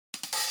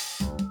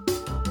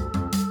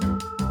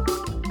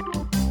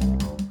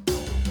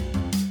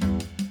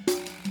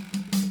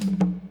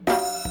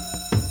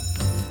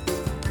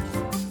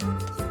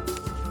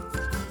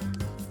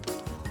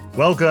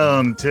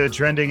Welcome to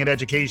Trending in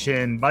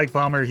Education. Mike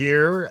Palmer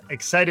here.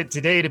 Excited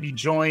today to be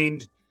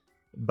joined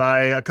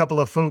by a couple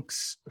of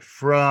folks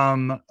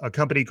from a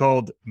company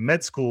called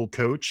Med School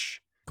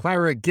Coach.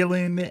 Clara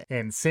Gillen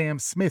and Sam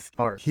Smith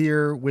are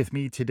here with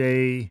me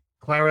today.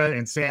 Clara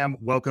and Sam,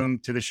 welcome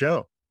to the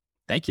show.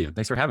 Thank you.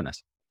 Thanks for having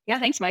us. Yeah,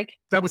 thanks, Mike.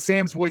 That was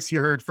Sam's voice you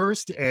heard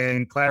first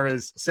and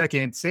Clara's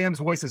second. Sam's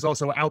voice is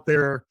also out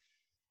there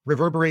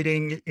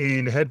reverberating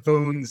in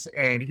headphones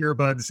and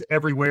earbuds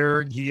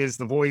everywhere. He is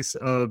the voice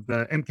of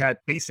the MCAT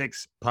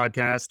Basics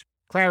podcast.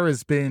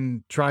 Clara's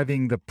been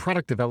driving the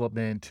product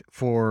development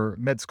for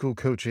Med School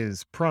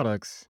Coach's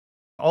products.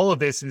 All of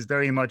this is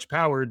very much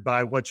powered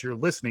by what you're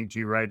listening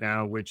to right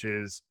now, which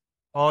is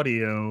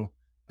audio.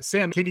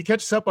 Sam, can you catch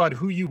us up on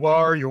who you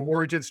are, your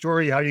origin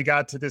story, how you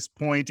got to this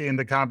point in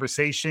the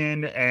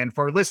conversation? And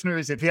for our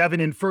listeners, if you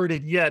haven't inferred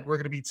it yet, we're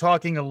going to be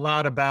talking a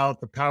lot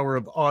about the power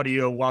of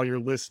audio while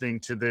you're listening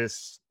to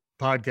this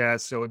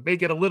podcast. So it may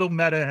get a little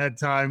meta at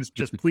times.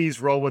 Just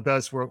please roll with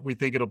us. We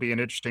think it'll be an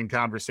interesting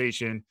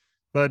conversation.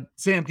 But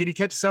Sam, can you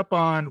catch us up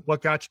on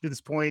what got you to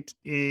this point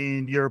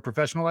in your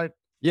professional life?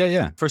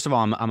 Yeah. First of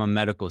all, I'm a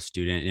medical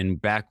student.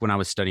 And back when I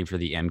was studying for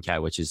the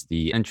MCAT, which is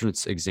the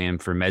entrance exam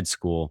for med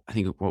school, I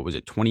think,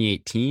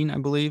 2018, I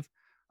believe.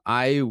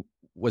 I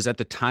was at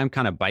the time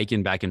kind of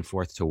biking back and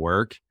forth to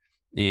work.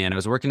 And I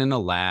was working in a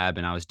lab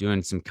and I was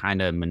doing some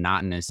kind of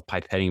monotonous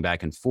pipetting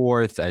back and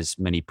forth, as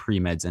many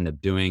pre-meds end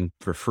up doing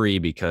for free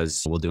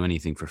because we'll do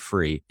anything for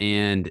free.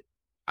 And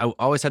I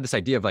always had this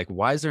idea of like,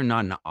 why is there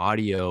not an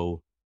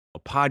audio, a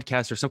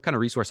podcast or some kind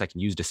of resource I can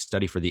use to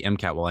study for the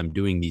MCAT while I'm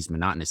doing these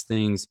monotonous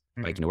things,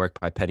 biking to work,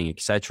 pipetting,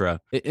 etc.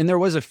 And there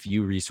was a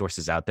few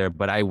resources out there,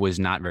 but I was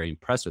not very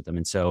impressed with them.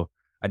 And so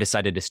I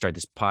decided to start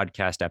this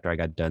podcast after I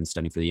got done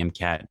studying for the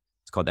MCAT.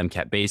 It's called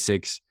MCAT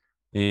Basics.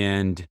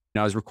 And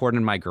I was recording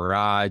in my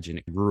garage and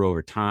it grew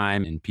over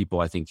time and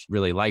people, I think,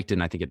 really liked it.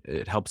 And I think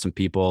it helped some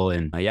people.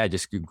 And it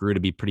just grew to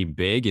be pretty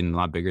big and a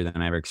lot bigger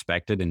than I ever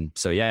expected. And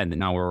so, and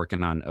now we're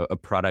working on a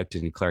product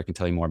and Claire can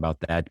tell you more about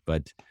that.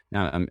 But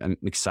now I'm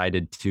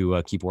excited to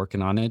keep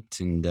working on it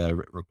and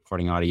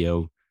recording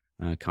audio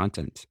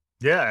content.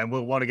 Yeah, and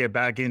we'll want to get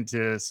back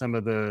into some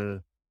of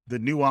the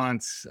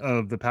nuance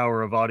of the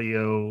power of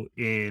audio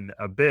in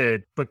a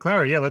bit. But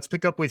Clara, let's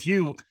pick up with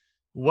you.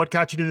 What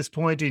got you to this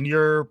point in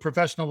your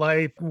professional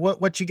life?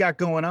 What you got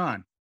going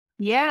on?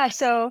 Yeah,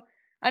 so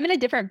I'm in a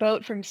different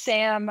boat from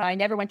Sam. I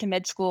never went to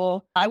med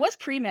school. I was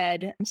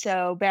pre-med.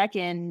 So back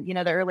in,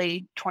 the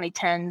early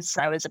 2010s,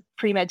 I was a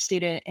pre-med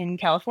student in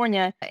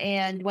California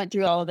and went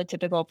through all of the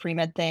typical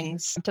pre-med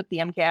things, took the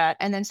MCAT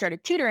and then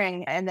started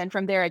tutoring. And then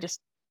from there, I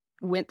just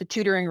went the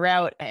tutoring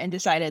route and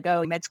decided,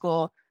 med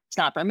school, it's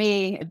not for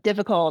me,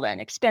 difficult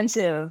and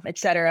expensive, et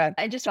cetera.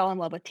 I just fell in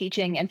love with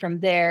teaching. And from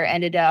there,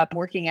 ended up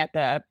working at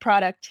the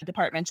product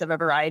departments of a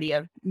variety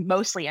of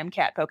mostly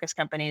MCAT focused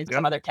companies,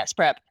 some other test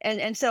prep.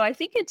 And so I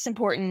think it's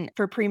important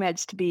for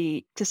pre-meds to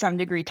be to some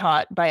degree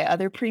taught by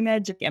other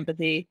pre-meds.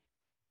 Empathy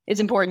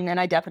is important. And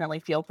I definitely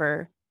feel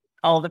for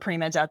all the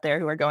pre-meds out there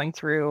who are going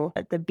through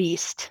the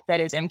beast that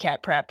is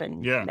MCAT prep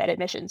and med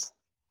admissions.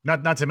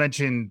 Not to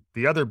mention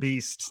the other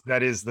beast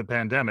that is the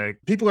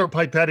pandemic. People are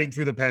pipetting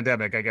through the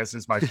pandemic, I guess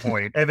is my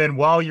point. And then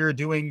while you're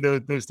doing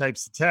those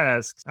types of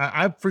tasks,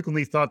 I've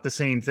frequently thought the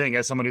same thing.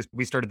 As someone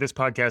we started this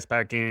podcast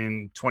back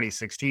in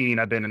 2016.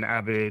 I've been an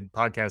avid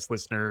podcast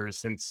listener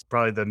since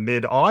probably the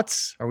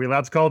mid-aughts. Are we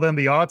allowed to call them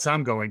the aughts?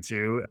 I'm going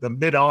to. The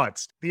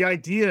mid-aughts. The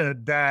idea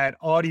that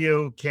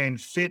audio can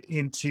fit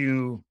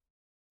into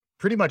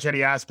pretty much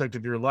any aspect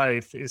of your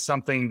life is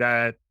something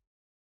that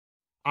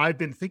I've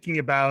been thinking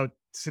about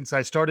since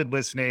I started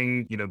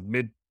listening,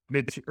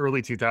 mid to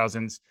early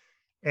 2000s.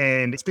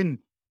 And it's been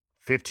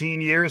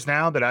 15 years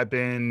now that I've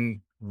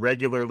been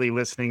regularly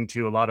listening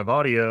to a lot of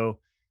audio.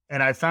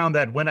 And I found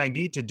that when I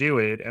need to do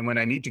it and when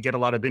I need to get a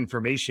lot of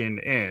information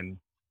in,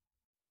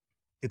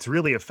 it's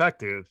really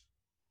effective.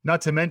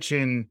 Not to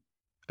mention,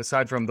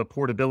 aside from the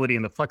portability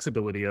and the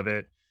flexibility of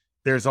it,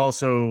 there's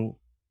also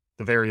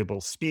the variable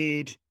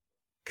speed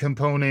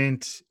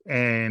component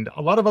and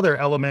a lot of other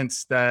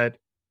elements that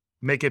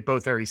make it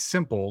both very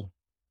simple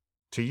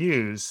to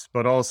use,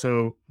 but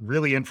also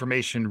really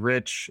information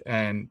rich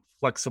and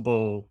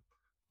flexible,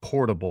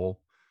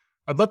 portable.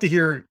 I'd love to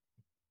hear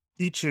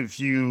each of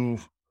you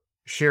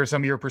share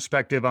some of your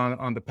perspective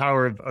on the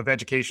power of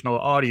educational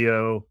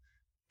audio.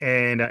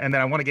 And then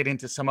I want to get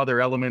into some other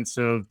elements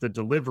of the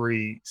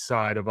delivery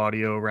side of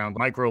audio around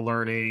micro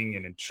learning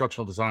and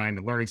instructional design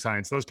and learning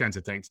science, those kinds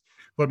of things,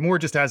 but more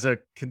just as a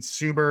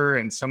consumer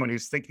and someone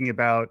who's thinking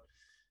about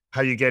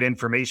how you get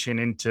information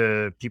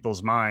into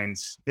people's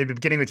minds. Maybe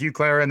beginning with you,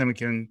 Clara, and then we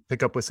can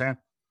pick up with Sam.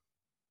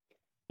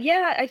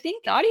 Yeah, I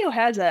think audio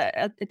has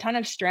a ton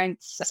of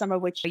strengths, some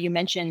of which you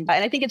mentioned.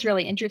 And I think it's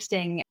really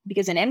interesting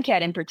because in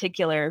MCAT in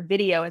particular,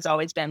 video has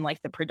always been like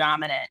the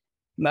predominant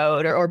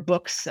mode or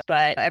books,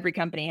 but every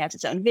company has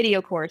its own video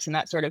course and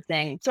that sort of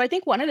thing. So I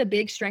think one of the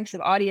big strengths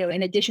of audio,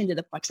 in addition to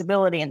the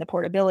flexibility and the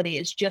portability,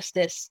 is just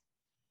this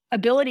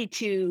ability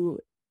to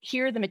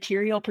hear the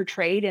material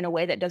portrayed in a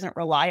way that doesn't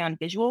rely on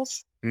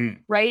visuals, Mm.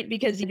 right?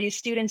 Because these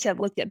students have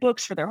looked at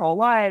books for their whole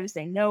lives.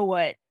 They know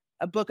what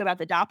a book about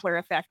the Doppler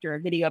effect or a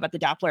video about the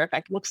Doppler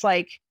effect looks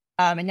like.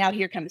 And now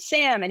here comes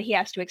Sam, and he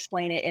has to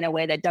explain it in a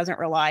way that doesn't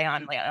rely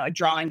on like, a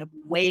drawing of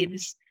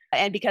waves.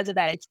 And because of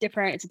that, it's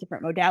different. It's a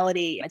different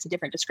modality. It's a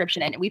different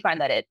description. And we find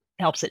that it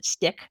helps it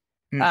stick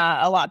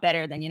a lot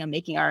better than,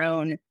 making our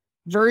own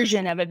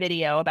version of a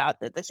video about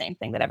the same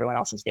thing that everyone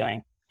else is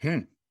doing.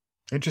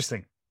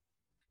 Interesting.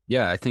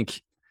 Yeah, I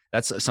think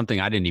that's something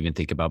I didn't even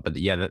think about, but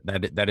yeah,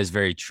 that is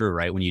very true,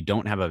 right? When you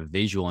don't have a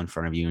visual in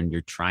front of you and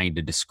you're trying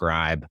to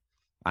describe,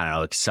 I don't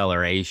know,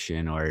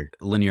 acceleration or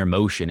linear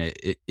motion,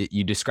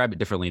 you describe it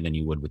differently than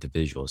you would with the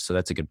visuals. So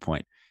that's a good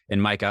point.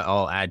 And Mike,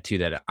 I'll add to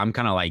that. I'm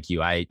kind of like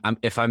you.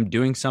 If I'm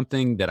doing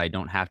something that I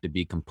don't have to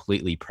be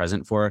completely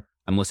present for,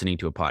 I'm listening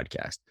to a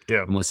podcast.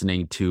 Yeah. I'm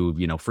listening to,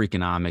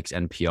 Freakonomics,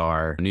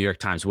 NPR, New York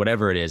Times,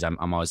 whatever it is. I'm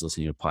always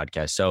listening to a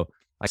podcast. So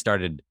I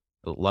started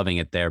loving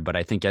it there. But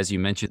I think, as you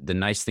mentioned, the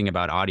nice thing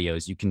about audio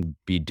is you can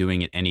be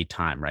doing it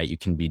anytime, right? You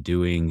can be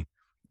doing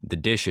the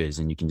dishes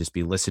and you can just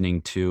be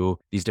listening to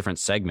these different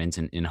segments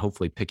and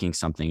hopefully picking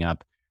something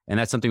up. And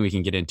that's something we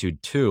can get into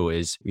too,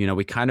 is,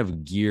 we kind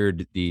of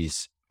geared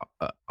these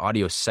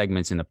audio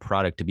segments in the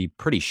product to be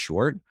pretty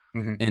short.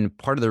 Mm-hmm. And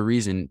part of the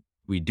reason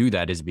we do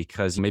that is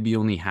because maybe you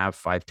only have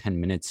 5-10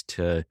 minutes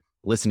to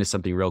listen to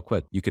something real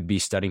quick. You could be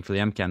studying for the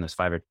MCAT in those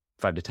 5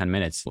 to 10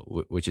 minutes,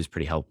 which is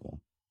pretty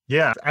helpful.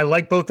 Yeah, I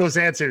like both those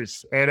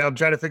answers. And I'm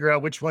trying to figure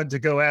out which one to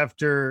go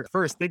after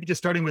first. Maybe just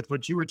starting with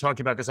what you were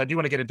talking about, because I do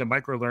want to get into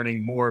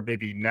microlearning more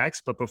maybe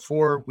next. But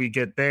before we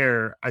get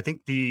there, I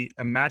think the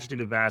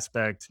imaginative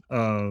aspect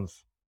of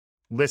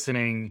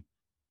listening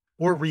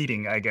or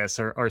reading, I guess,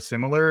 are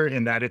similar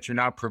in that if you're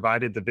not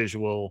provided the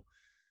visual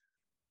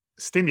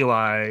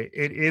stimuli,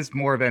 it is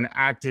more of an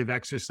active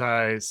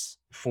exercise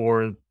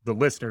for the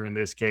listener in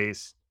this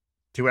case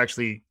to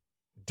actually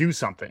do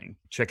something.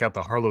 Check out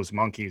the Harlow's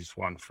Monkeys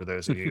one for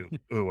those of you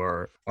who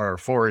are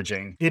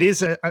foraging. It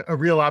is a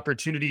real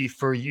opportunity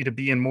for you to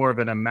be in more of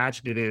an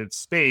imaginative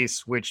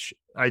space, which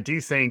I do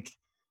think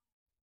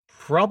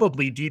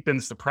probably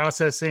deepens the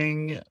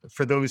processing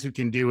for those who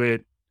can do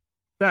it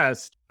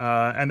best.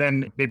 And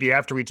then maybe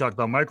after we talk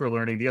about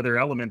microlearning, the other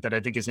element that I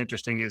think is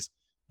interesting is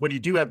when you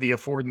do have the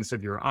affordance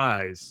of your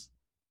eyes,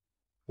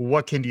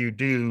 what can you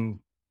do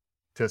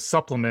to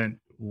supplement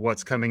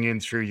what's coming in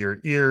through your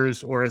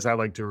ears, or as I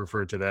like to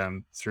refer to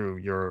them, through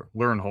your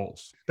learn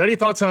holes? Any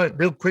thoughts on it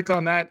real quick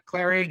on that,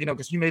 Clary?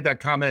 Because you made that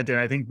comment and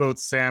I think both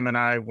Sam and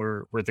I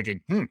were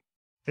thinking,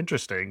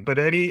 interesting. But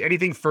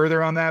anything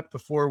further on that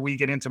before we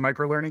get into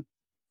microlearning?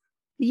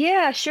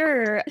 Yeah,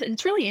 sure.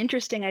 It's really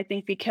interesting, I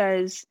think,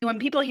 because when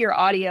people hear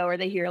audio or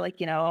they hear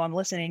like, I'm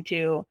listening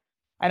to,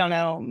 I don't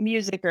know,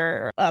 music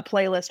or a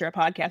playlist or a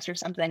podcast or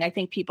something, I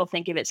think people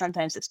think of it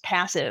sometimes as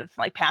passive,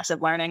 like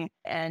passive learning.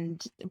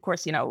 And of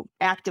course,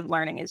 active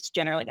learning is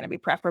generally going to be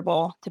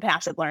preferable to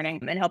passive learning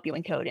and help you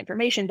encode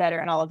information better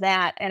and all of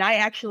that. And I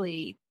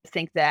actually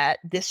think that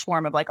this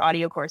form of like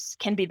audio course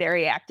can be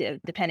very active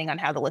depending on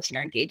how the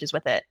listener engages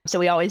with it. So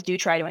we always do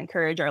try to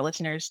encourage our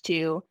listeners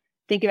to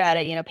think about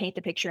it, paint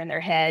the picture in their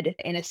head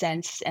in a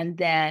sense. And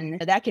then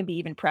that can be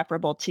even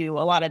preferable to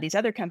a lot of these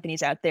other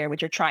companies out there,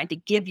 which are trying to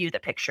give you the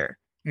picture.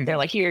 Mm-hmm. They're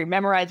like, here,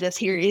 memorize this.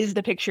 Here is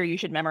the picture you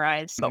should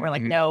memorize. But we're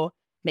like, no,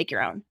 make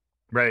your own.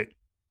 Right.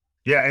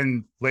 Yeah.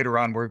 And later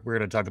on, we're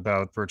going to talk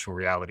about virtual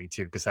reality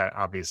too, because that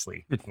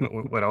obviously,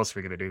 what else are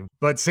we going to do?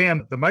 But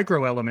Sam, the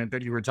micro element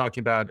that you were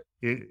talking about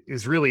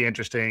is really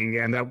interesting.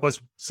 And that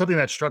was something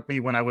that struck me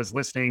when I was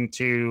listening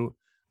to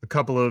a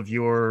couple of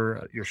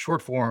your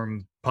short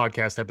form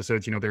podcast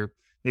episodes. They're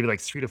maybe like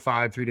 3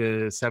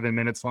 to 7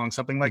 minutes long,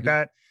 something like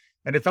that.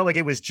 And it felt like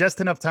it was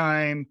just enough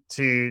time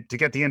to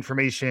get the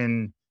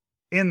information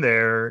in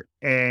there.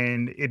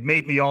 And it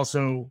made me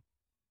also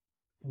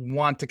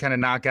want to kind of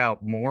knock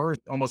out more,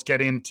 almost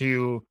get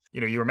into,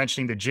 you were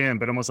mentioning the gym,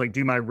 but almost like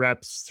do my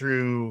reps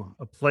through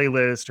a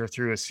playlist or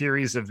through a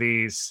series of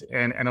these.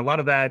 And a lot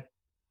of that,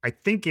 I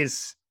think,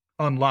 is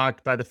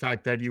unlocked by the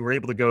fact that you were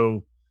able to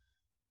go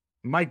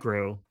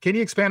micro. Can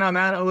you expand on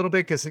that a little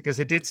bit? Because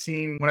it did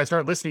seem, when I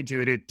started listening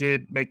to it, it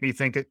did make me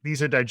think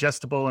these are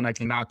digestible and I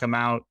can knock them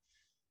out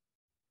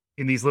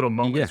in these little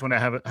moments when I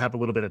have a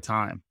little bit of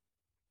time.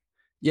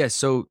 Yeah.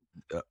 So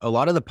a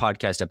lot of the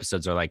podcast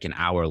episodes are like an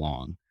hour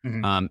long.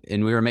 Mm-hmm.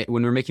 And when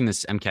we were making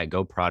this MCAT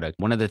Go product,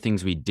 one of the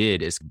things we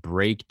did is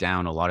break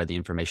down a lot of the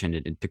information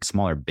into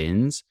smaller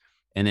bins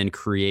and then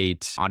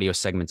create audio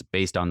segments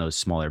based on those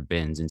smaller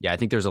bins. And yeah, I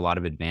think there's a lot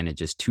of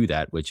advantages to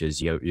that, which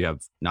is you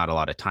have not a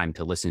lot of time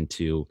to listen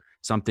to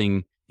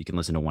something. You can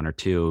listen to one or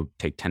two,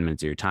 take 10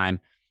 minutes of your time.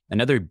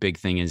 Another big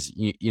thing is,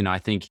 I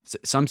think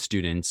some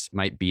students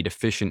might be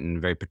deficient in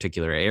a very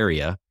particular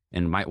area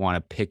and might want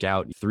to pick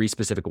out 3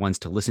 specific ones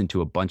to listen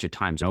to a bunch of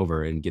times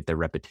over and get their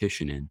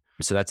repetition in.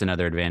 So that's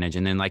another advantage.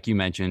 And then, like you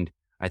mentioned,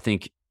 I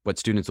think what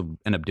students will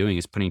end up doing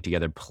is putting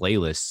together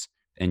playlists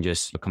and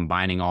just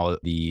combining all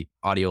the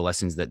audio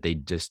lessons that they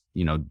just,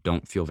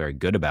 don't feel very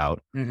good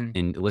about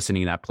and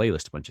listening to that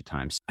playlist a bunch of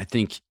times. I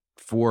think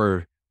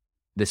for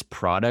this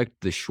product,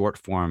 the short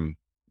form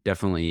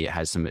definitely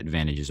has some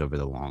advantages over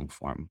the long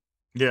form.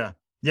 Yeah.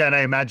 Yeah. And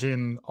I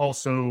imagine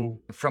also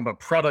from a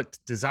product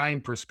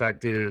design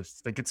perspective,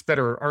 like it's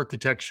better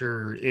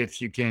architecture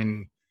if you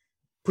can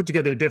put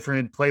together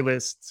different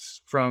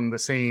playlists from the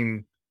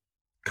same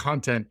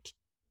content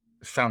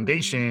Mhm.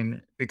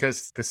 foundation,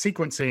 because the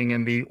sequencing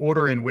and the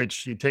order in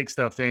which you take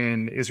stuff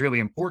in is really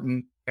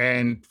important.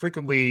 And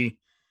frequently,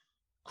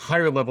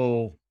 higher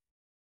level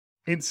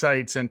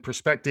insights and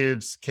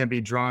perspectives can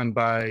be drawn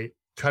by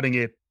cutting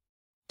it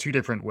two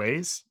different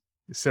ways.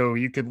 So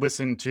you could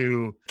listen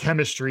to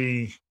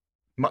chemistry,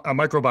 a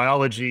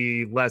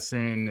microbiology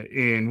lesson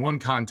in one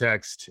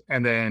context,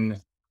 and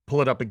then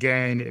pull it up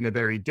again in a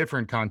very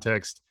different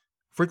context.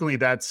 Frequently,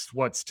 that's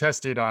what's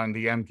tested on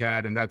the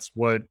MCAT, and that's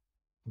what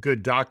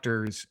good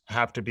doctors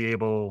have to be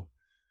able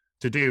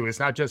to do, is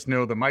not just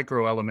know the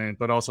micro element,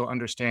 but also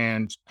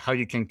understand how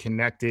you can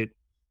connect it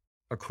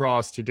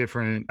across to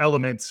different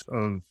elements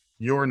of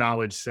your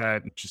knowledge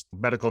set, just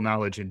medical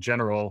knowledge in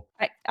general.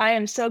 I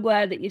am so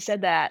glad that you said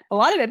that. A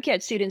lot of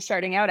MCAT students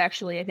starting out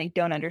actually, I think,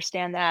 don't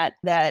understand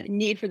that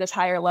need for this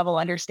higher level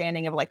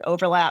understanding of like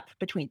overlap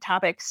between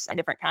topics and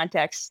different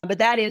contexts. But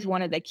that is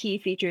one of the key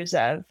features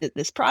of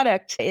this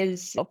product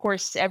is, of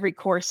course, every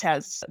course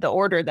has the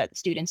order that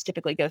students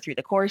typically go through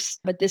the course,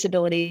 but this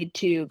ability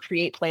to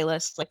create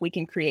playlists, like we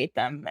can create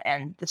them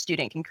and the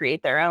student can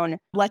create their own,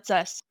 lets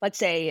us, let's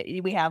say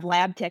we have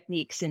lab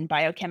techniques in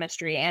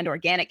biochemistry and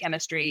organic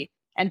chemistry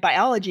and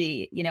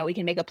biology, we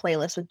can make a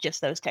playlist with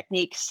just those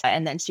techniques,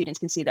 and then students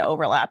can see the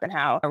overlap and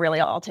how really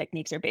all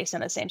techniques are based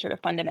on the same sort of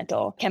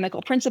fundamental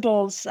chemical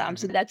principles. So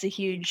Mhm. that's a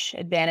huge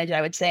advantage,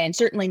 I would say, and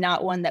certainly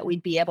not one that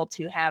we'd be able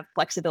to have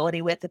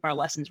flexibility with if our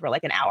lessons were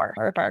like an hour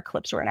or if our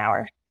clips were an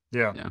hour.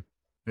 Yeah. Yeah.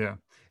 Yeah.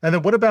 And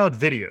then what about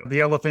video? The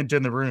elephant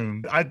in the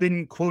room. I've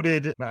been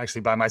quoted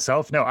actually by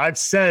myself. No, I've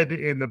said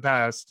in the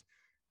past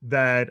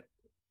that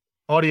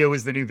audio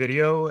is the new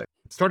video.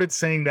 Started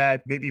saying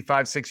that maybe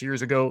 5, 6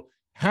 years ago,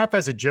 half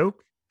as a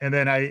joke. And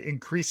then I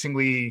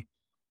increasingly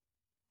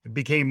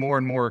became more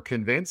and more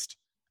convinced.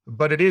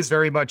 But it is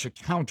very much a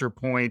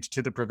counterpoint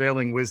to the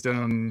prevailing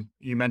wisdom.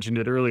 You mentioned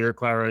it earlier,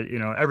 Clara.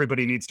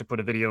 Everybody needs to put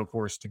a video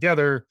course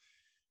together.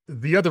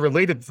 The other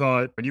related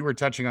thought, and you were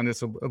touching on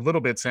this a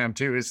little bit, Sam,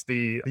 too, is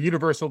the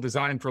universal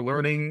design for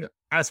learning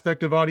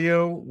aspect of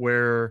audio,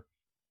 where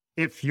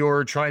if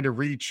you're trying to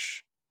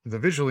reach the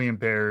visually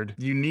impaired,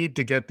 you need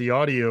to get the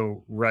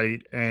audio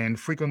right. And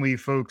frequently,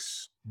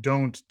 folks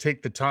don't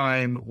take the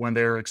time when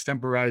they're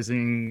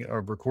extemporizing a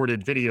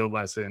recorded video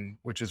lesson,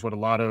 which is what a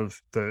lot of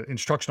the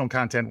instructional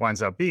content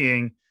winds up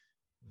being.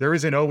 There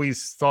isn't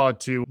always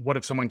thought to what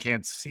if someone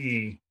can't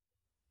see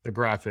the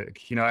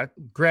graphic.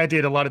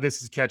 Granted, a lot of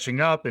this is catching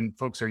up and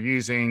folks are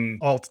using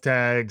alt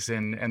tags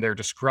and they're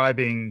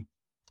describing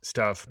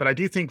stuff. But I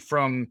do think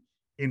from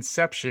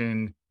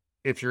inception,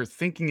 if you're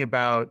thinking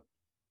about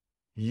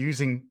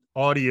using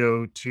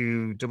audio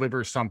to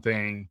deliver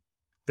something,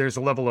 there's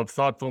a level of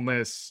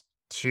thoughtfulness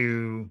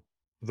to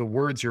the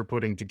words you're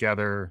putting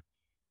together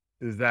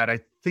that I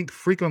think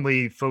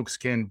frequently folks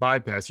can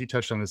bypass. You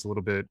touched on this a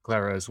little bit,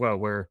 Clara, as well,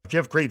 where if you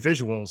have great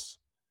visuals,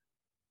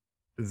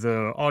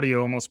 the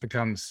audio almost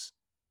becomes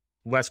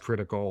less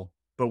critical.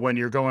 But when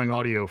you're going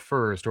audio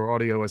first or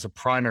audio as a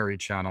primary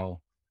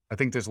channel, I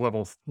think there's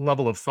level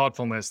of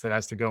thoughtfulness that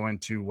has to go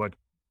into what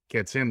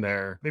gets in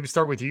there. Maybe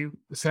start with you,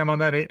 Sam, on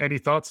that. Any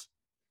thoughts?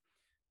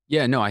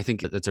 Yeah, no, I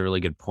think that's a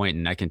really good point,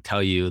 and I can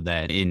tell you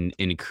that in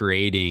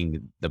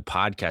creating the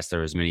podcast,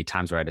 there was many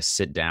times where I had to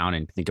sit down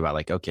and think about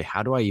like, okay,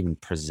 how do I even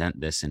present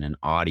this in an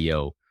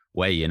audio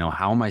way?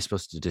 How am I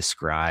supposed to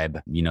describe,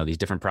 these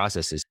different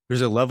processes?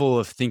 There's a level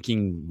of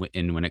thinking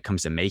when it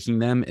comes to making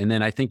them, and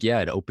then I think,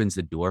 yeah, it opens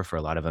the door for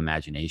a lot of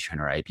imagination,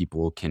 right?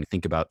 People can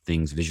think about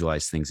things,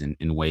 visualize things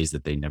in ways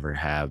that they never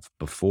have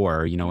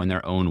before, in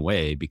their own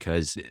way,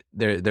 because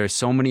there's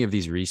so many of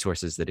these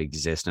resources that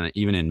exist, and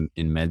even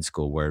in med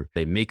school, where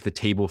they make the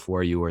table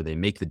for you, or they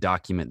make the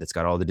document that's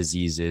got all the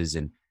diseases,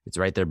 and it's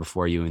right there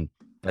before you, and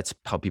that's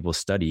how people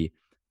study.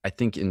 I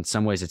think in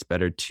some ways it's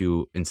better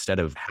to, instead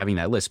of having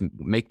that list,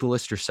 make the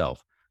list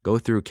yourself. Go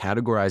through,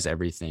 categorize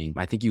everything.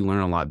 I think you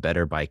learn a lot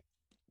better by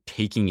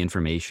taking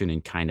information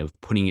and kind of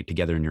putting it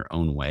together in your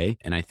own way.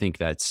 And I think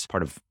that's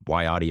part of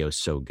why audio is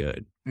so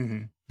good.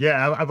 Hmm.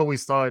 Yeah, I've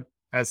always thought,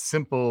 as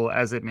simple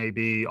as it may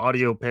be,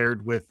 audio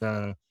paired with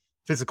a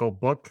physical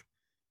book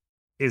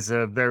is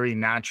a very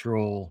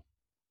natural,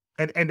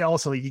 and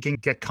also you can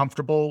get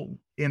comfortable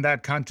in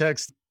that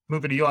context.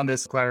 Moving to you on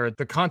this, Clara,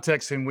 the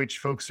context in which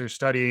folks are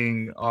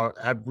studying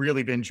have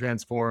really been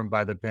transformed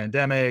by the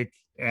pandemic,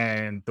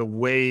 and the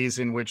ways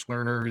in which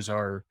learners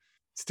are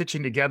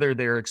stitching together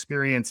their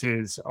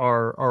experiences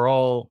are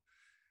all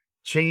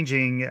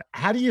changing.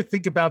 How do you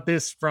think about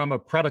this from a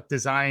product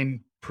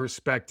design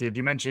perspective?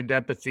 You mentioned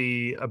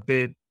empathy a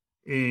bit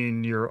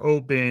in your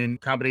open.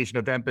 Combination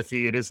of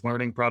empathy, it is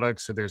learning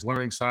products. So there's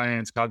learning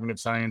science, cognitive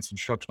science,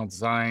 instructional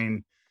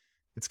design.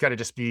 It's got to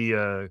just be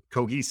a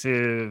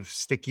cohesive,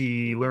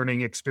 sticky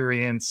learning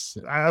experience.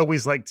 I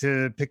always like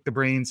to pick the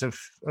brains of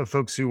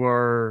folks who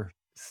are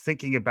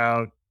thinking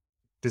about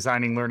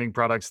designing learning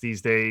products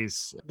these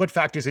days? What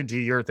factors into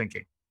your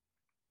thinking?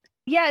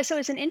 Yeah, so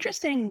it's an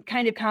interesting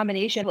kind of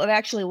combination of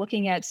actually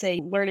looking at,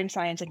 say, learning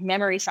science, like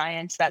memory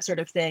science, that sort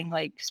of thing,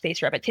 like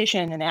spaced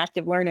repetition and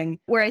active learning,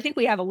 where I think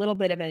we have a little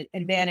bit of an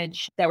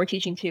advantage that we're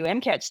teaching to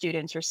MCAT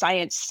students or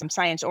some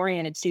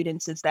science-oriented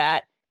students is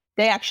that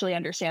they actually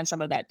understand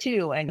some of that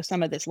too. And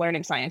some of this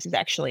learning science is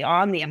actually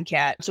on the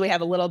MCAT. So we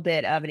have a little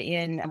bit of an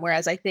in,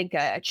 whereas I think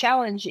a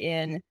challenge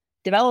in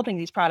developing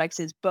these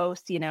products is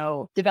both,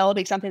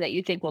 developing something that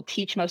you think will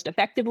teach most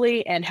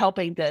effectively and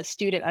helping the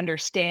student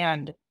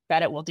understand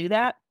that it will do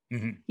that.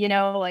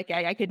 Like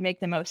I could make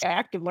the most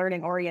active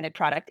learning oriented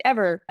product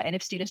ever. And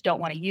if students don't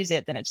want to use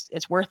it, then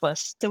it's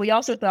worthless. So we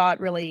also thought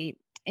really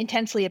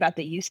intensely about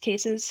the use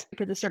cases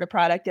for this sort of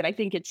product. And I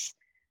think it's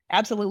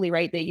absolutely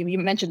right that you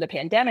mentioned the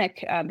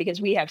pandemic,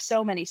 because we have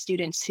so many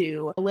students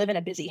who live in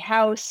a busy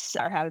house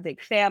or have a big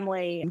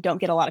family and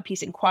don't get a lot of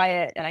peace and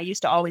quiet. And I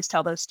used to always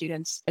tell those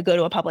students to go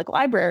to a public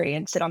library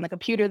and sit on the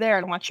computer there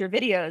and watch your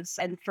videos.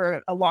 And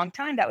for a long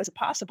time, that was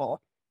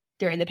impossible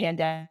during the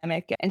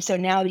pandemic. And so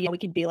now we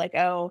could be like,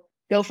 oh,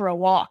 go for a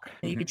walk.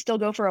 You could still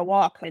go for a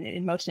walk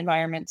in most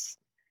environments.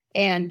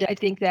 And I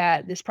think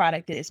that this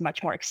product is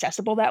much more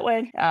accessible that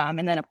way.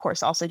 And then, of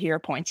course, also to your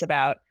points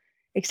about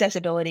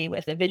accessibility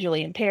with the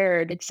visually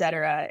impaired, et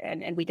cetera.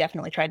 And we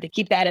definitely tried to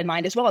keep that in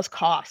mind, as well as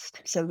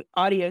cost. So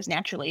audio is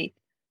naturally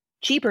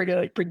cheaper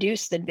to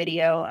produce than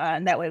video.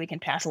 And that way we can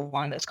pass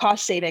along those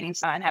cost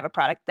savings and have a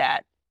product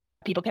that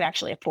people can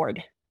actually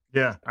afford.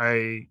 Yeah,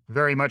 I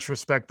very much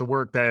respect the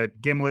work that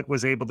Gimlet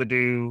was able to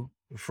do,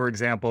 for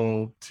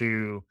example,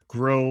 to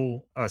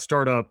grow a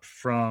startup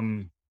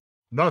from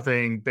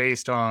nothing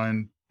based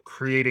on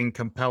creating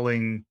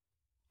compelling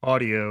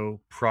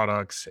audio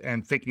products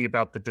and thinking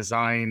about the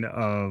design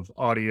of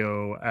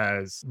audio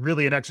as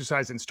really an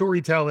exercise in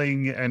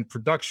storytelling and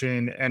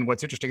production. And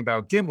what's interesting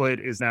about Gimlet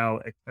is now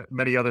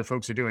many other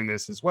folks are doing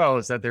this as well,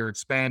 is that they're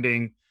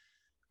expanding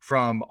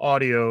from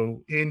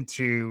audio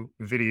into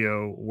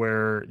video,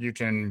 where you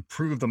can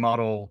improve the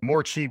model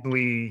more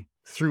cheaply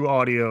through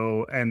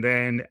audio and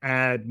then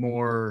add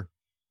more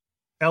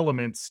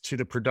elements to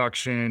the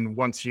production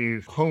once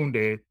you've honed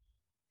it.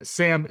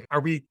 Sam,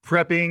 are we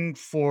prepping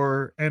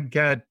for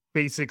MCAT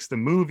Basics, the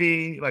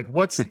movie? Like,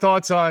 what's the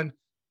thoughts on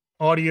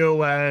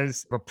audio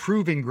as a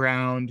proving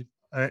ground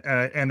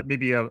and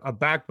maybe a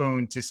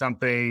backbone to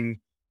something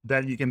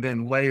that you can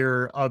then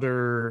layer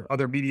other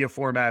media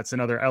formats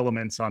and other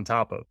elements on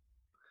top of?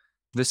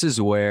 This is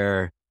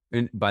where,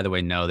 and by the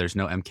way, no, there's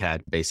no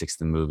MCAT Basics,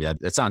 the movie.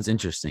 That sounds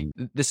interesting.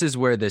 This is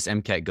where this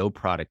MCAT Go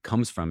product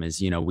comes from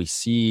is, we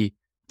see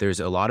there's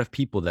a lot of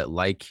people that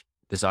like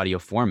this audio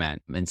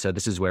format. And so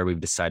this is where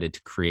we've decided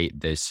to create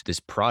this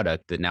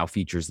product that now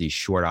features these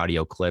short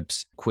audio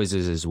clips,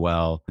 quizzes as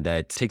well,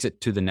 that takes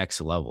it to the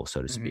next level,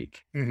 so to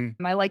speak.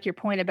 I like your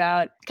point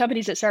about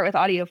companies that start with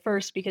audio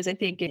first, because I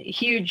think a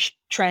huge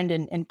trend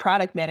in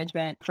product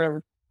management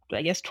for,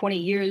 I guess, 20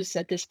 years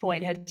at this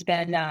point has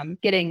been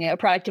getting a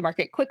product to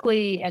market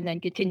quickly and then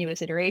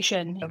continuous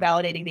iteration,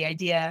 validating the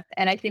idea.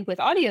 And I think with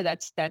audio,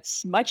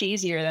 that's much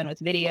easier than with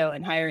video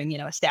and hiring,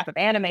 a staff of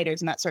animators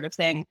and that sort of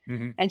thing.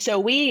 And so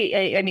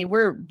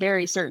we're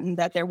very certain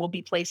that there will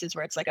be places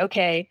where it's like,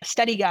 okay,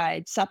 study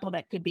guide,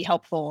 supplement could be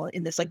helpful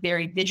in this like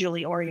very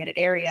visually oriented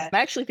area.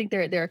 I actually think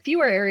there are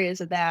fewer areas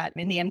of that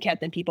in the MCAT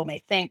than people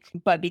may think,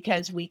 but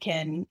because we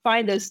can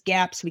find those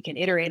gaps, we can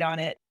iterate on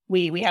it.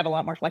 We have a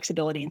lot more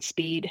flexibility and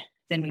speed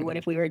than we would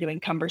if we were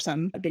doing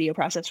cumbersome video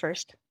process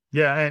first.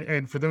 Yeah,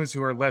 and for those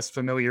who are less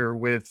familiar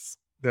with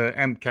the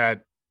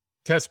MCAT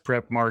test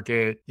prep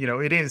market,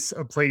 it is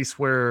a place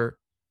where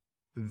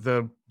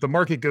the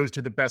market goes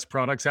to the best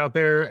products out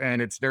there,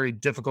 and it's very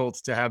difficult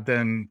to have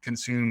them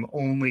consume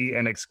only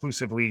and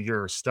exclusively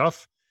your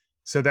stuff.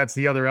 So that's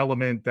the other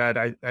element that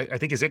I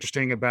think is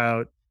interesting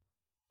about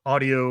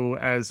audio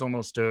as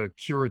almost a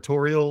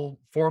curatorial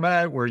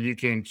format, where you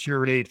can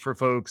curate for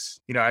folks.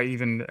 I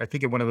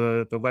think in one of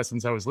the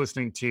lessons I was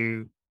listening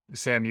to,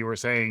 Sam, you were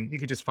saying you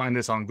could just find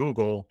this on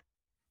Google.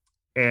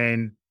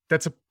 And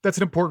that's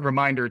an important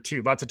reminder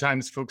too. Lots of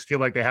times folks feel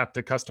like they have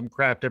to custom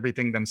craft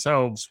everything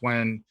themselves,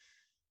 when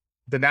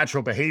the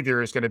natural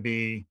behavior is going to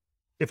be,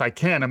 if I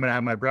can, I'm going to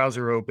have my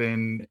browser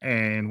open,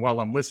 and while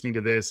I'm listening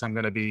to this, I'm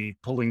going to be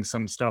pulling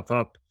some stuff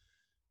up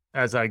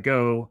as I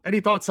go.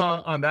 Any thoughts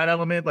on that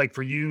element? Like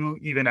for you,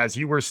 even as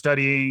you were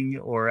studying,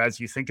 or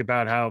as you think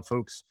about how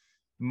folks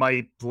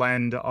might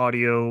blend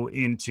audio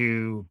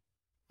into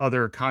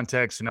other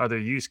contexts and other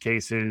use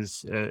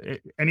cases,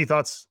 any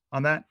thoughts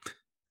on that?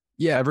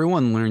 Yeah,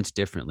 everyone learns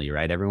differently,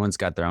 right? Everyone's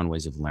got their own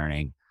ways of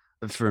learning.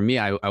 For me,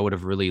 I would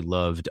have really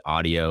loved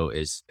audio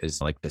as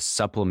like the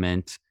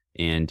supplement.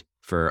 And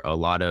for a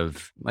lot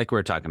of, like we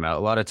were talking about,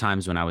 a lot of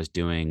times when I was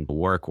doing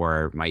work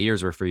where my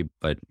ears were free,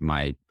 but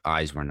my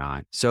eyes were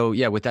not. So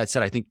yeah, with that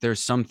said, I think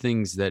there's some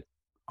things that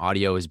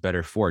audio is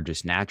better for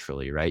just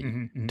naturally, right?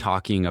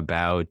 Talking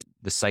about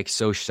the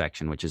psych-soc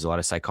section, which is a lot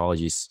of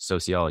psychology,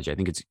 sociology. I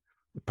think it's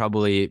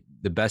probably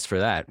the best for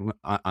that.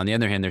 On the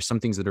other hand, there's some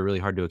things that are really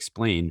hard to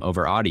explain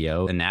over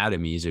audio.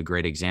 Anatomy is a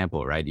great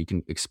example, right? You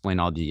can explain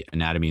all the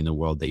anatomy in the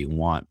world that you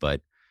want,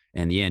 but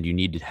in the end, you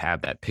need to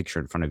have that picture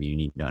in front of you. You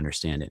need to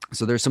understand it.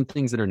 So there's some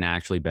things that are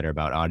naturally better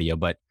about audio.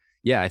 But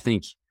yeah, I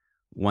think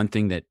one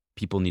thing that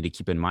people need to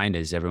keep in mind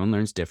is everyone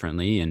learns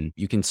differently, and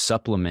you can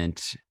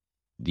supplement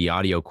the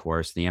audio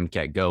course, the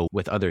MCAT Go,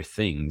 with other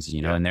things,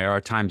 you know. And there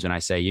are times when I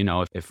say, you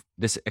know, if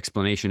this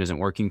explanation isn't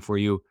working for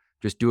you,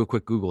 just do a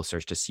quick Google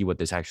search to see what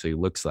this actually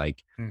looks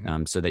like,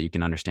 so that you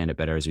can understand it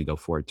better as we go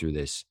forward through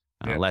this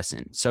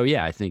lesson. So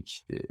yeah, I think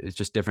it's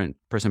just different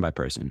person by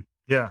person.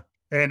 Yeah.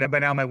 And by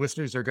now my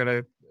listeners are going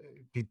to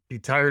be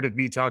tired of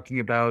me talking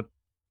about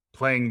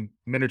playing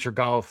miniature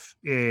golf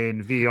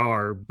in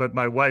VR, but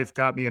my wife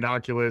got me an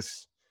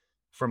Oculus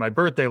for my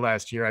birthday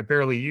last year. I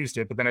barely used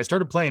it, but then I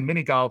started playing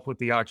mini golf with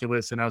the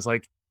Oculus and I was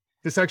like,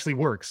 this actually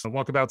works.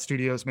 Walkabout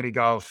Studios Mini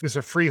Golf is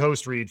a free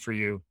host read for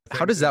you.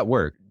 How does that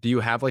work? Do you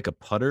have like a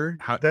putter?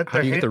 How do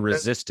you get the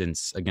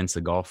resistance against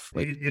the golf?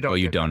 Like, you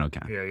don't.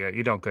 Okay. Yeah,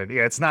 you don't. Good.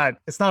 Yeah, it's not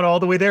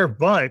all the way there,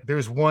 but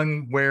there's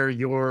one where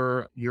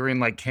you're in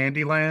like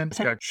Candyland. It's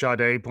got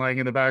Sade playing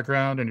in the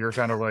background, and you're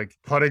kind of like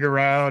putting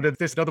around. And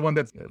there's another one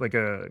that's like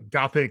a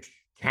Gothic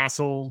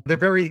castle. They're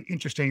very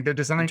interesting. They're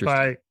designed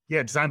by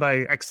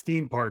ex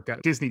theme park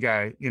Disney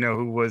guy, you know,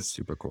 who was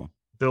super cool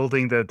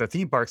building the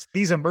theme parks.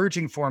 These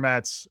emerging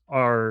formats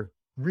are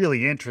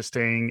really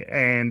interesting,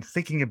 and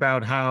thinking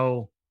about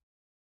how,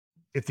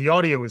 if the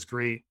audio is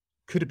great,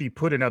 could it be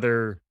put in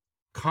other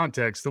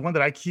contexts? The one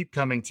that I keep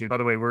coming to, by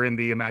the way, we're in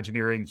the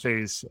Imagineering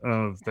phase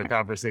of the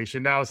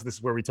conversation now. So this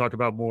is where we talk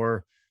about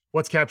more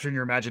what's capturing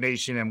your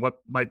imagination and what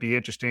might be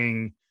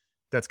interesting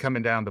that's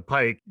coming down the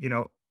pike. You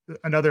know,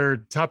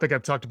 another topic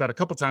I've talked about a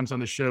couple times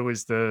on the show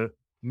is the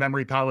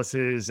memory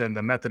palaces and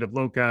the method of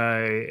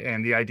loci,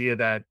 and the idea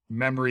that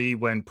memory,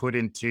 when put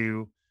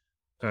into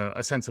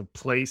a sense of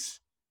place,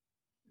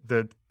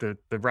 the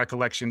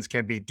recollections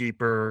can be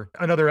deeper.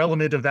 Another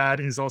element of that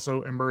is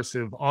also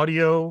immersive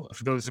audio.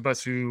 For those of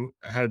us who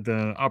had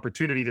the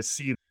opportunity to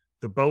see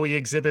the Bowie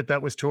exhibit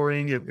that was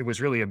touring, it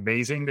was really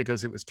amazing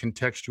because it was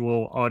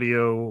contextual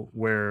audio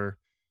where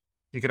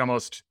you could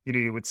almost, you know,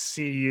 you would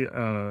see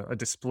a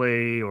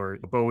display or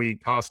a Bowie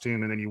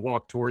costume, and then you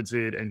walk towards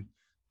it and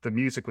the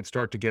music would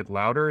start to get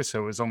louder.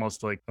 So it was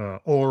almost like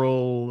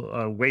oral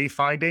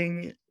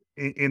wayfinding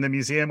in the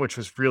museum, which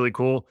was really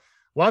cool.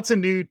 Lots of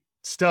new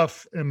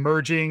stuff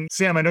emerging.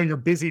 Sam, I know you're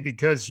busy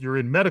because you're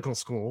in medical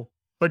school,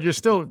 but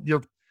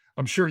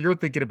I'm sure you're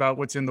thinking about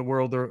what's in the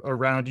world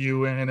around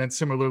you. And then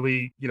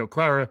similarly, you know,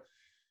 Clara,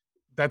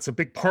 that's a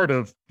big part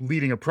of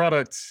leading a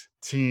product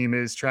team,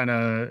 is trying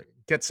to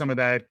get some of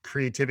that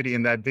creativity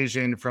and that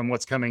vision from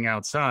what's coming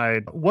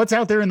outside. What's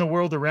out there in the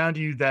world around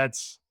you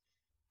that's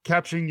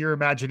capturing your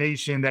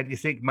imagination that you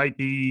think might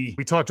be?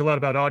 We talked a lot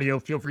about audio.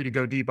 Feel free to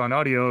go deep on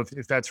audio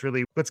if that's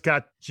really what's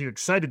got you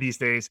excited these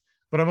days.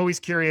 But I'm always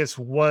curious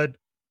what,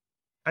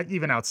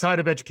 even outside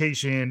of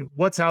education,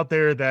 what's out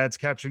there that's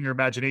capturing your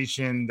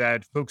imagination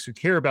that folks who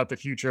care about the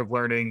future of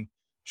learning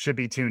should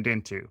be tuned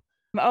into.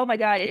 Oh my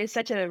God, it is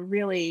such a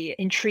really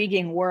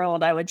intriguing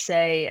world, I would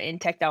say, in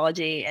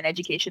technology and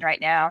education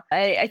right now.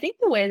 I think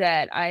the way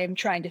that I'm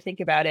trying to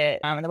think about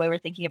it, and the way we're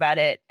thinking about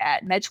it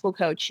at Med School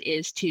Coach,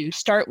 is to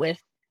start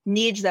with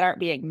needs that aren't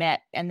being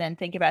met, and then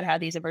think about how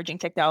these emerging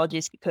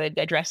technologies could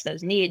address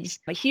those needs.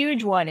 A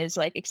huge one is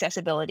like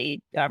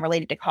accessibility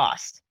related to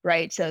cost,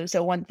 right? So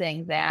one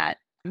thing that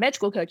Med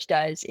School Coach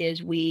does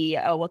is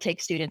we'll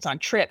take students on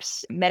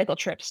trips, medical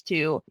trips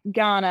to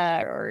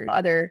Ghana or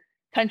other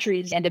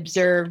countries, and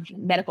observe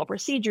medical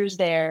procedures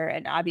there,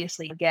 and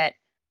obviously get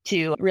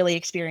to really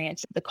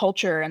experience the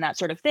culture and that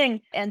sort of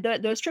thing. And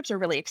those trips are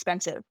really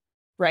expensive,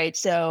 right?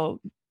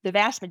 So the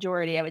vast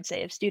majority, I would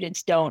say, of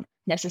students don't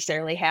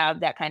necessarily have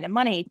that kind of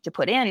money to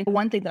put in.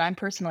 One thing that I'm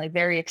personally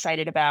very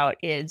excited about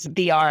is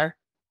VR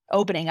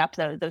opening up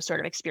those sort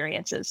of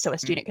experiences. So a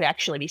student could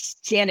actually be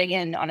standing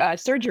in on a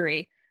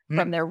surgery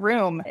from their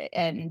room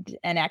and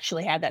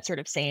actually have that sort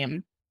of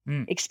same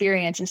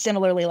experience. And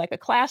similarly, like a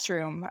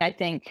classroom, I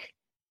think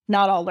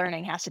not all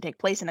learning has to take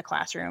place in a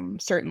classroom.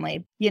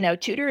 Certainly, you know,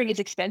 tutoring is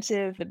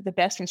expensive. The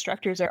best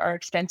instructors are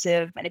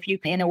expensive. And if you,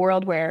 in a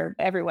world where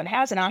everyone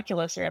has an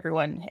Oculus or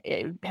everyone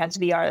has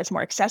VR that's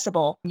more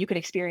accessible, you could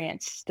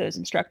experience those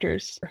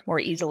instructors more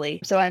easily.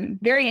 So I'm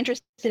very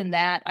interested in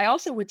that. I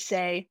also would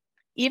say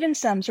even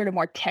some sort of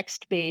more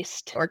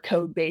text-based or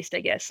code-based, I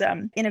guess,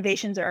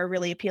 innovations are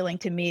really appealing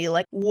to me.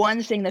 Like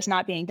one thing that's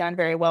not being done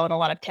very well in a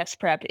lot of test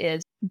prep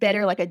is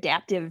better like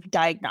adaptive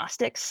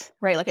diagnostics,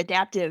 right? Like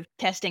adaptive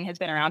testing has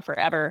been around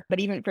forever, but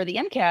even for the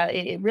MCAT,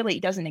 it really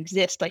doesn't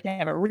exist. Like they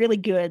have a really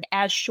good,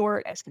 as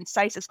short, as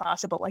concise as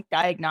possible, like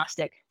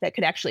diagnostic that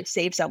could actually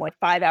save someone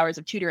 5 hours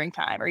of tutoring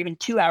time or even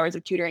 2 hours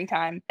of tutoring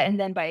time. And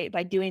then by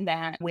doing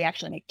that, we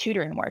actually make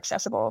tutoring more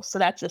accessible. So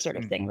that's the sort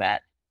of thing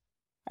that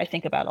I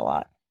think about a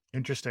lot.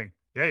 Interesting.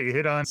 Yeah, you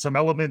hit on some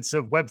elements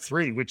of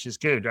Web3, which is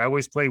good. I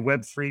always play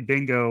Web3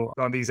 bingo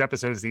on these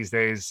episodes these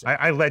days.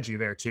 I led you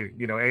there too,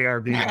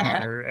 AR,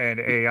 VR, and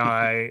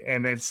AI.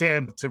 And then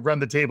Sam, to run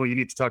the table, you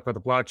need to talk about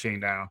the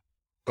blockchain now.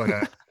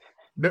 But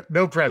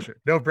no pressure,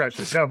 no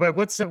pressure. No, but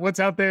what's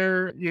out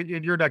there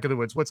in your neck of the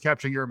woods? What's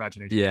capturing your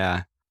imagination?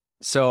 Yeah.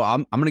 So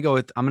I'm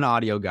an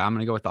audio guy. I'm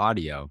gonna go with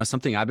audio.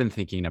 Something I've been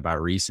thinking about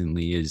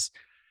recently is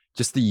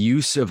just the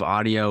use of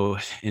audio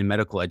in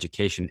medical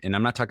education. And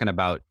I'm not talking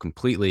about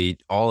completely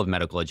all of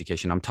medical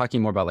education. I'm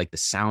talking more about like the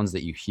sounds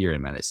that you hear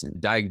in medicine.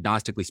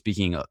 Diagnostically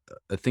speaking,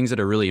 things that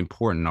are really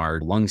important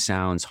are lung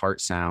sounds, heart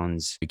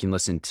sounds. You can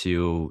listen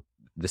to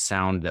the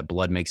sound that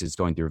blood makes as it's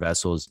going through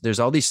vessels. There's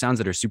all these sounds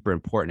that are super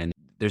important, and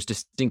there's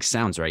distinct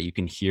sounds, right? You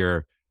can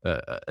hear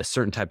a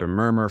certain type of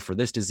murmur for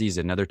this disease,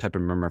 another type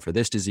of murmur for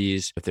this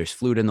disease. If there's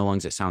fluid in the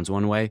lungs, it sounds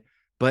one way.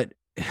 But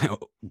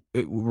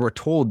we're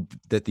told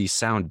that these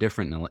sound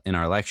different in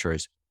our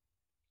lectures,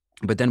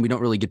 but then we don't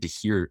really get to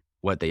hear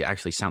what they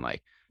actually sound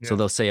like. Yeah. So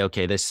they'll say,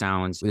 okay, this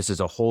is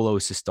a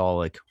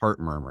holosystolic heart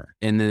murmur.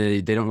 And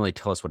then they don't really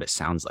tell us what it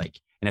sounds like.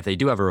 And if they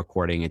do have a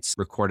recording, it's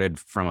recorded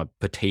from a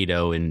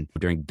potato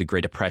during the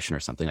Great Depression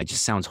or something. It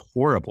just sounds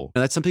horrible.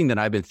 And that's something that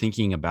I've been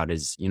thinking about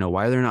is,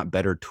 why are there not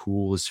better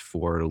tools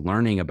for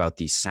learning about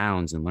these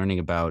sounds and learning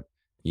about,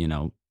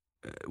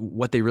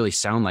 what they really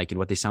sound like and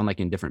what they sound like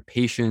in different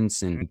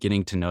patients and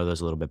getting to know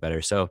those a little bit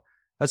better. So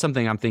that's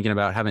something I'm thinking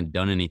about. Haven't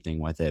done anything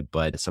with it,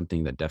 but it's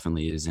something that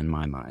definitely is in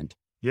my mind.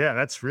 Yeah,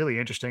 that's really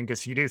interesting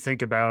because you do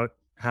think about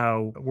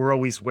how we're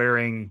always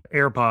wearing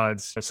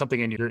AirPods or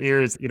something in your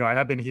ears. I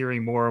have been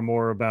hearing more and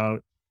more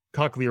about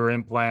cochlear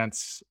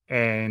implants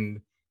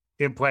and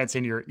implants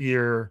in your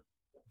ear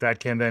that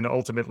can then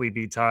ultimately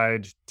be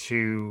tied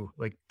to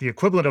like the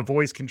equivalent of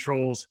voice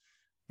controls.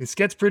 This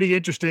gets pretty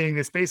interesting.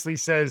 This basically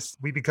says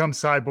we become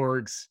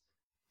cyborgs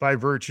by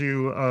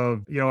virtue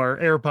of, our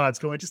AirPods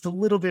going just a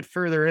little bit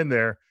further in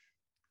there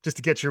just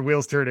to get your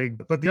wheels turning.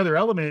 But the other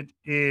element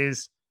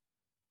is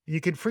you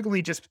can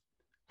frequently just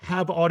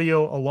have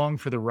audio along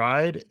for the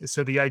ride.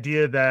 So the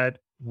idea that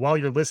while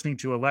you're listening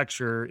to a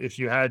lecture, if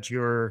you had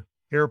your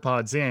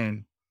AirPods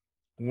in,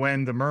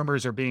 when the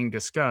murmurs are being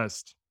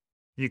discussed,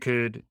 you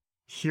could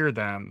hear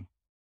them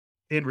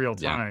in real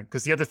time.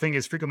 Because the other thing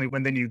is frequently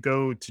when then you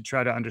go to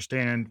try to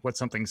understand what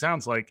something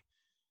sounds like,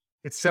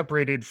 it's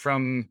separated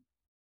from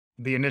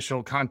the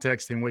initial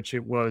context in which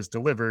it was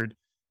delivered.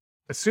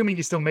 Assuming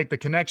you still make the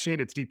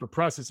connection, it's deeper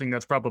processing,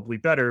 that's probably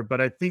better.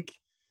 But I think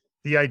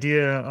the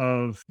idea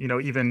of,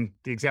 even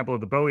the example of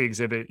the Bowie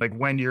exhibit, like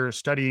when you're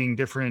studying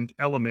different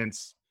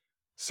elements,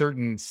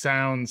 certain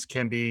sounds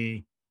can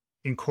be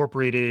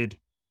incorporated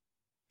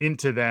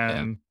into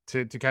them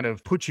to kind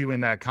of put you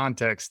in that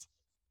context.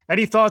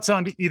 Any thoughts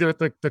on either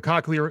the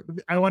cochlear?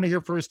 I want to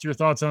hear first your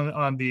thoughts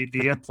on the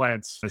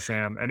implants,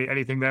 Sam.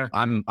 Anything there?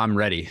 I'm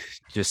ready.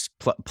 Just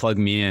plug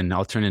me in.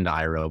 I'll turn into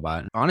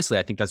iRobot. Honestly,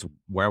 I think that's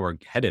where we're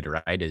headed,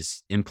 right?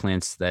 Is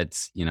implants that,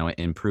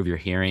 improve your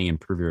hearing,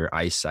 improve your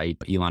eyesight.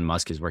 Elon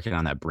Musk is working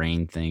on that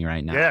brain thing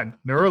right now. Yeah,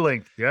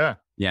 Neuralink. Yeah,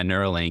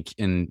 Neuralink.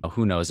 And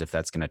who knows if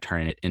that's going to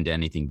turn it into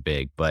anything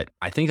big. But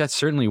I think that's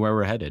certainly where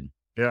we're headed.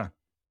 Yeah.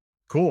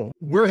 Cool.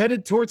 We're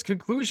headed towards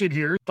conclusion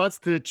here. Lots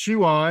to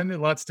chew on,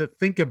 lots to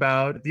think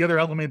about. The other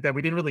element that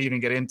we didn't really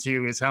even get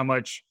into is how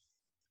much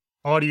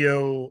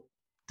audio,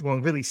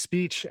 really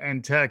speech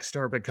and text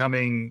are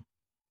becoming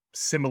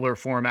similar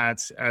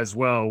formats as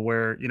well,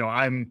 where,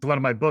 I'm one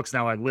of my books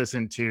now I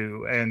listen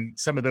to, and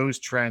some of those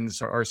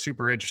trends are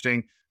super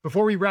interesting.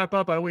 Before we wrap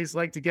up, I always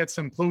like to get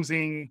some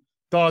closing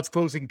thoughts,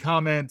 closing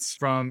comments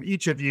from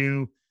each of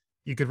you.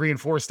 You could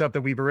reinforce stuff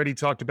that we've already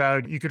talked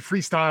about. You could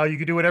freestyle. You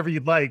could do whatever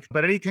you'd like.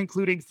 But any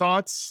concluding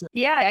thoughts?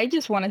 Yeah, I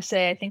just want to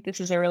say I think this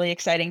is a really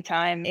exciting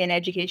time in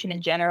education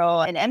in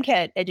general and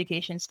MCAT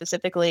education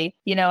specifically.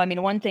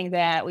 One thing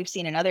that we've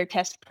seen in other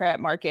test prep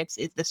markets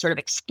is the sort of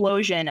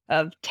explosion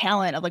of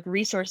talent, of like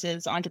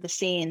resources onto the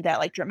scene that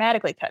like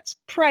dramatically cuts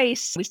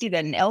price. We see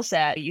that in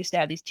LSAT. We used to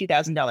have these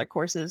 $2,000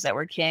 courses that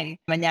were king,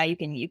 and now you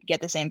can get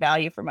the same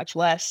value for much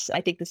less.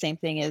 I think the same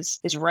thing is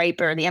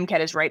ripe, or the MCAT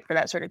is ripe for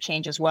that sort of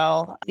change as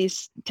well. These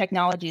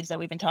technologies that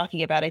we've been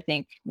talking about, I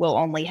think, will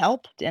only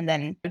help. And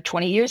then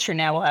 20 years from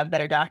now, we'll have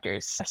better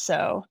doctors.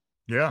 So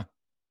yeah,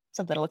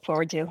 something to look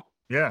forward to.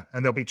 Yeah.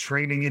 And they'll be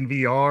training in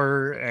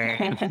VR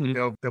and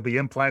there'll be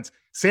implants.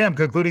 Sam,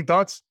 concluding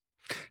thoughts?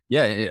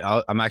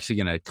 Yeah, I'm actually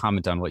going to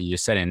comment on what you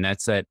just said. And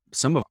that's that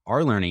some of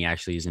our learning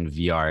actually is in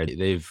VR.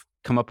 They've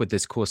come up with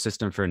this cool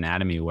system for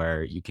anatomy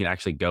where you can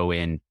actually go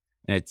in.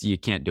 And you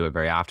can't do it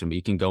very often, but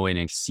you can go in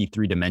and see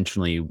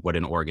 3-dimensionally what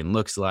an organ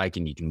looks like,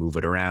 and you can move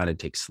it around and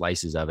take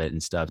slices of it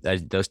and stuff.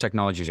 Those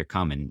technologies are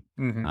coming.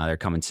 Mm-hmm. They're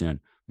coming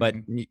soon. But,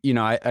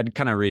 I'd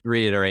kind of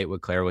reiterate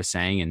what Claire was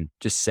saying and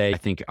just say, I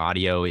think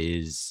audio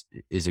is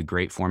a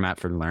great format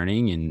for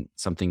learning and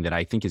something that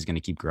I think is going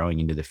to keep growing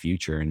into the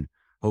future. And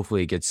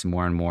hopefully it gets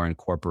more and more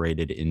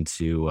incorporated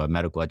into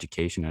medical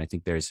education. And I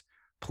think there's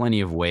plenty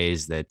of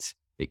ways that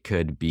it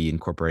could be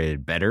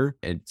incorporated better.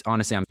 It's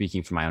honestly, I'm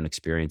speaking from my own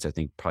experience. I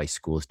think probably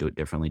schools do it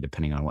differently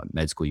depending on what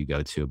med school you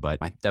go to, but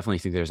I definitely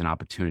think there's an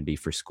opportunity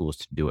for schools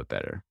to do it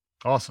better.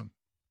 Awesome.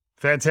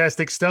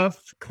 Fantastic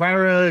stuff.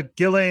 Clara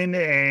Gillen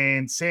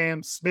and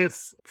Sam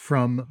Smith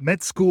from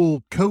Med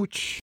School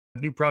Coach.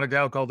 New product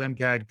out called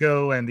MCAT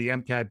Go, and the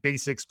MCAT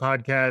Basics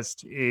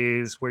podcast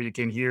is where you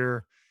can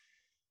hear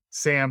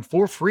Sam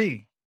for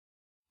free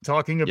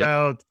talking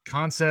about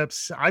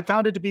concepts. I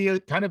found it to be a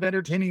kind of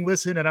entertaining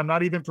listen, and I'm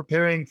not even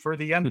preparing for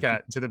the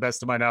MCAT to the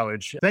best of my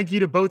knowledge. Thank you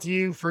to both of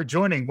you for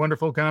joining.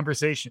 Wonderful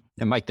conversation.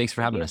 And Mike, thanks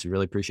for having us. We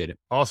really appreciate it.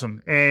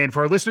 Awesome. And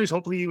for our listeners,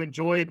 hopefully you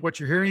enjoyed what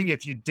you're hearing.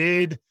 If you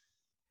did,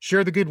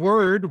 share the good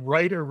word,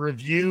 write a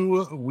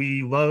review.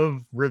 We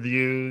love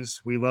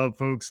reviews. We love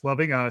folks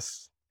loving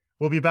us.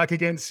 We'll be back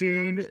again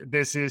soon.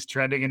 This is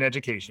Trending in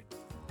Education.